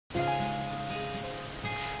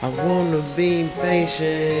I wanna be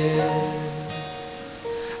patient.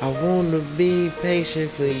 I wanna be patient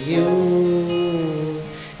for you.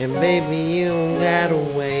 And baby, you don't gotta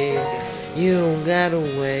wait. You don't gotta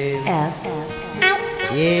wait.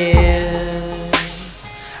 Yeah.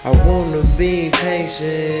 I wanna be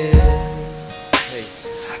patient.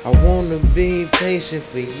 I wanna be patient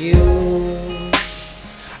for you.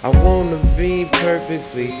 I wanna be perfect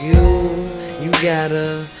for you. You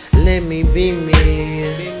gotta let me be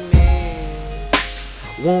me.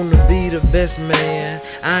 Wanna be the best man.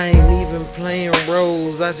 I ain't even playing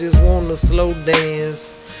roles. I just wanna slow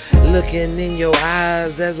dance. Looking in your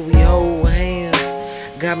eyes as we hold hands.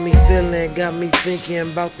 Got me feeling, got me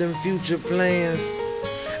thinking about them future plans.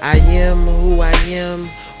 I am who I am.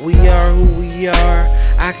 We are who we are.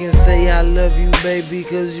 I can say I love you, baby,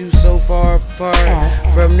 cause you so far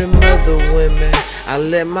apart from them other women. I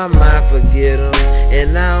let my mind forget them,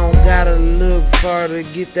 and I don't gotta look far to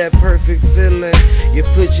get that perfect feeling. You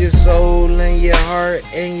put your soul and your heart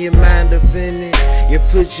and your mind up in it. You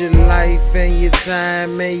put your life and your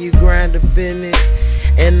time and your grind up in it.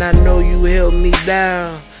 And I know you held me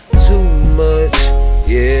down too much,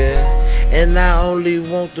 yeah. And I only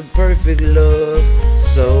want the perfect love,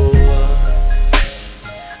 so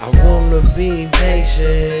I wanna be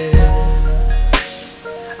patient.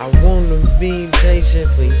 I wanna be patient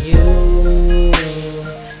for you.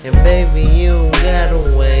 And baby, you don't gotta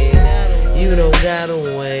wait. You don't gotta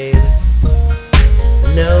wait.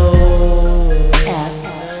 No,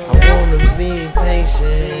 I wanna be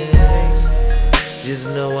patient. Just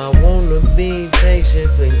know I wanna be patient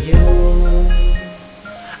for you.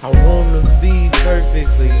 I wanna be perfect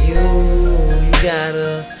for you. You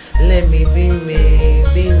gotta let me be me,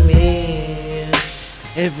 be me.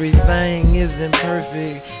 Everything isn't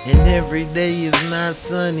perfect, and every day is not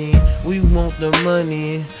sunny. We want the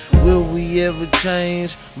money. Will we ever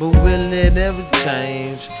change? But will it ever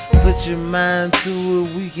change? Put your mind to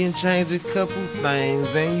it, we can change a couple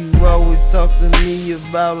things. And you always talk to me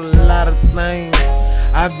about a lot of things.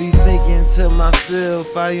 I be thinking to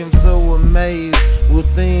myself, I am so amazed. Will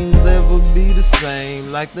things ever be the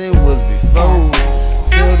same like they was before?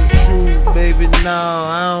 Tell the truth, baby, no,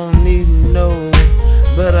 I don't need to know.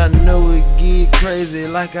 But I know it get crazy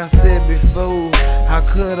like I said before. How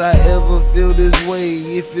could I ever feel this way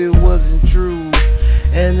if it wasn't true?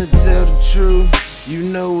 And to tell the truth, you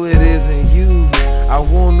know it isn't you. I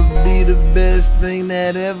wanna be the best thing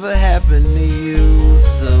that ever happened to you.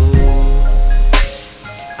 So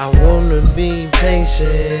I wanna be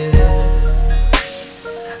patient.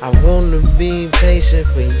 I wanna be patient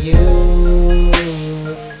for you.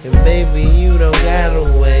 And baby, you don't gotta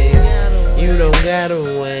wait. You don't gotta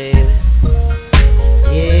wait.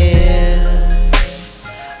 Yeah,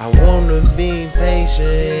 I wanna be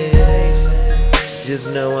patient. Just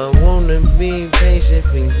know I wanna be patient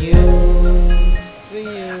for you.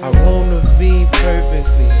 I wanna be perfect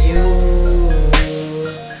for you.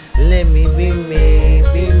 Let me be me,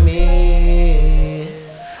 be me.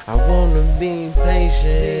 I wanna be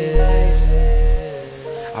patient.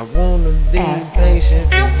 I wanna be patient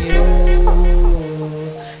for you.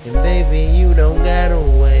 And baby, you don't gotta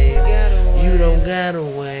wait. You don't gotta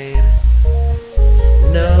wait.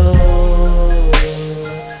 No,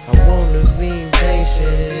 I wanna be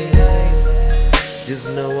patient. Just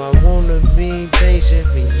know